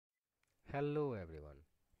Hello everyone.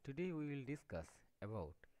 Today we will discuss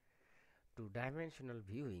about two-dimensional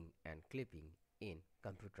viewing and clipping in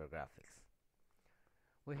computer graphics.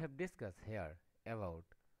 We have discussed here about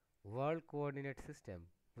World Coordinate System,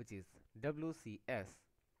 which is WCS,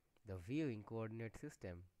 the Viewing Coordinate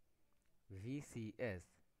System VCS,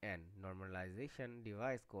 and Normalization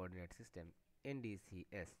Device Coordinate System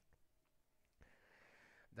NDCS.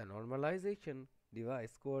 The Normalization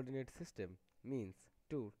Device Coordinate System means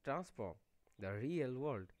to transform the real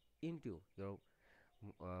world into your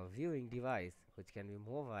viewing device, which can be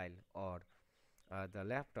mobile or the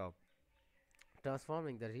laptop.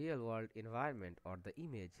 Transforming the real world environment or the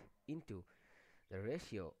image into the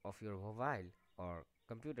ratio of your mobile or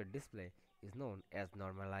computer display is known as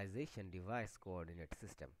normalization device coordinate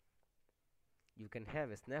system. You can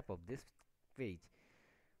have a snap of this page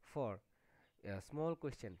for small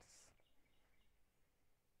questions.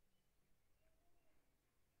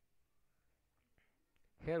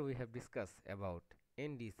 Here we have discussed about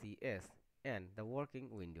NDCS and the working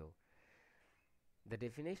window. The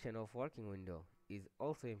definition of working window is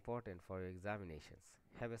also important for your examinations.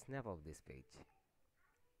 Have a snap of this page.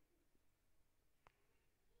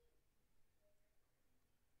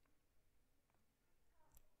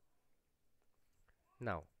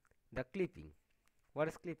 Now, the clipping. What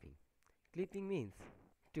is clipping? Clipping means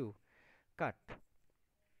to cut.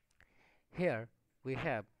 Here we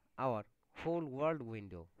have our whole world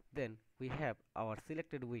window. Then we have our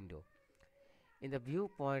selected window. In the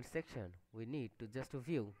viewpoint section, we need to just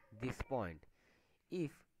view this point.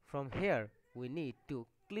 If from here we need to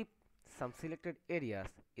clip some selected areas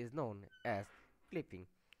is known as clipping.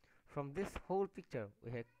 From this whole picture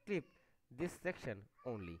we have clipped this section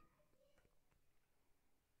only.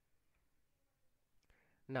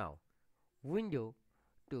 Now, window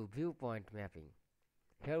to viewpoint mapping.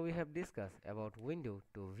 Here we have discussed about window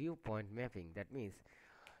to viewpoint mapping. That means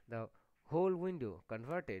the whole window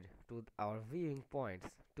converted to our viewing points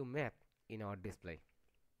to map in our display.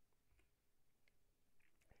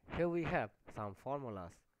 Here we have some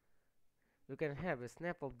formulas. You can have a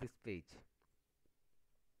snap of this page.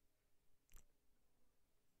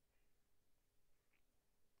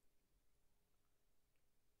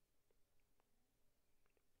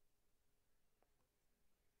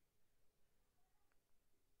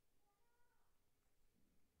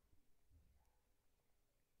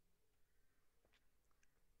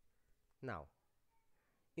 Now,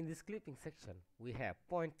 in this clipping section, we have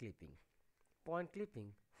point clipping. Point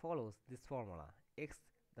clipping follows this formula x,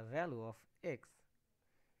 the value of x.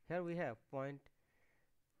 Here we have point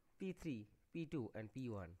P3, P2 and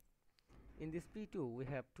P1. In this P2 we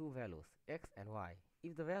have two values x and y.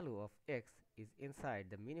 If the value of x is inside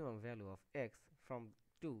the minimum value of x from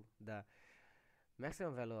to the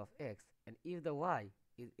maximum value of x, and if the y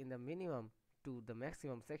is in the minimum to the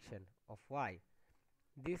maximum section of y,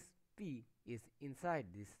 this P is inside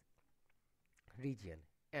this region.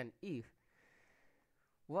 And if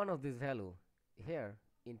one of these value here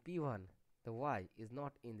in P1 the y is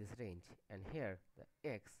not in this range, and here the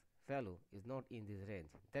x value is not in this range,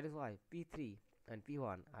 that is why P3 and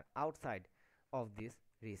P1 are outside of this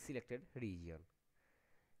selected region.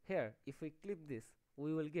 Here if we clip this,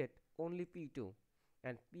 we will get only P2,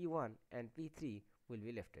 and P1 and P3 will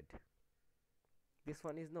be lefted. This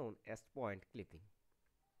one is known as point clipping.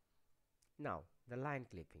 Now, the line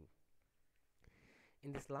clipping.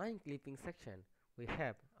 In this line clipping section, we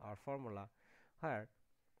have our formula where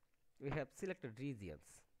we have selected regions.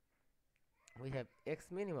 We have x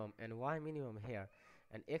minimum and y minimum here,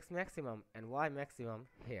 and x maximum and y maximum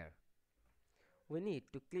here. We need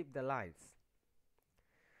to clip the lines.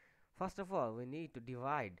 First of all, we need to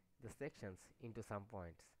divide the sections into some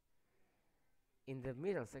points. In the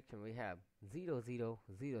middle section, we have 0, 0,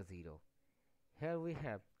 0, 0. Here we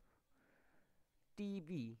have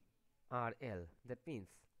TBRL, that means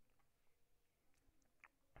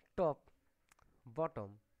top, bottom,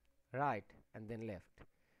 right and then left.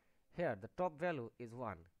 Here the top value is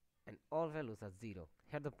 1 and all values are 0.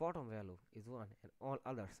 Here the bottom value is 1 and all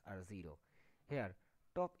others are 0. Here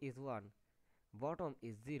top is 1, bottom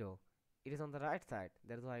is 0, it is on the right side,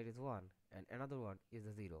 that is why it is 1, and another one is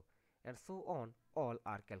a 0, and so on, all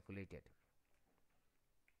are calculated.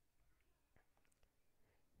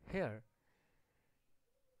 Here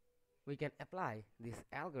we can apply this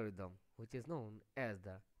algorithm, which is known as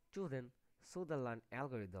the chosen Sutherland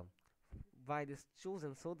algorithm. By this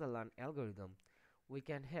chosen Sutherland algorithm, we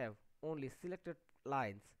can have only selected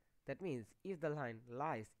lines. That means if the line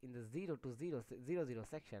lies in the 0 to 0, 0, 0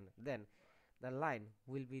 section, then the line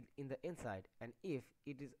will be in the inside, and if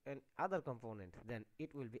it is an other component, then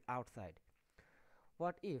it will be outside.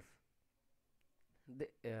 What if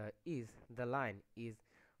is the line is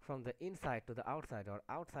from the inside to the outside or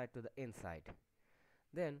outside to the inside.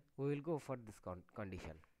 Then we will go for this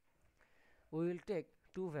condition. We will take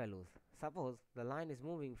two values. Suppose the line is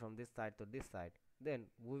moving from this side to this side, then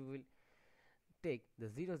we will take the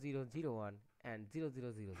 0001 and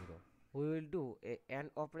 0000. We will do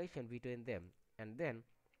an operation between them, and then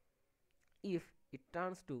if it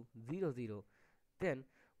turns to 00, then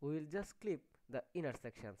we will just clip the inner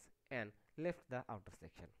sections and left the outer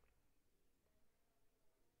section.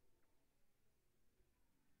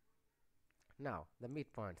 Now the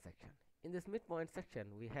midpoint section. In this midpoint section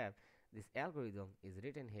we have this algorithm is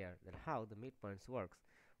written here, that how the midpoints works.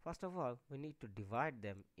 First of all, we need to divide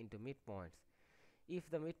them into midpoints. If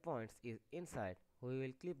the midpoints is inside, we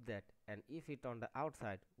will clip that, and if it on the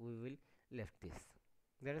outside, we will left this.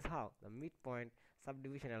 That is how the midpoint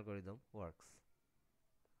subdivision algorithm works.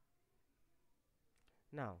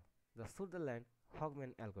 Now the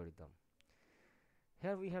Sutherland-Hodgman algorithm.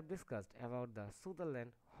 Here we have discussed about the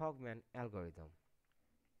Sutherland-Hodgman algorithm.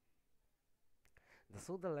 The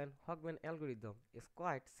Sutherland-Hodgman algorithm is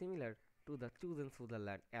quite similar to the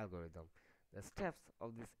chosen-Sutherland algorithm. The steps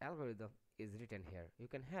of this algorithm is written here. You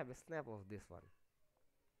can have a snap of this one.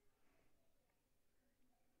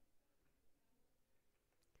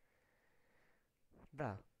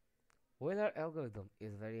 The Euler algorithm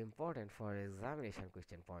is very important for examination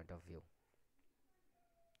question point of view.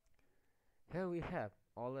 Here we have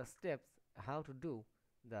all the steps how to do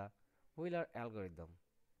the Euler algorithm.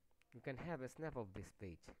 You can have a snap of this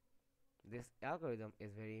page. This algorithm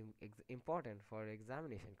is very important for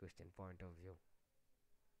examination question point of view.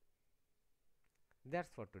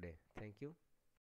 That's for today. Thank you.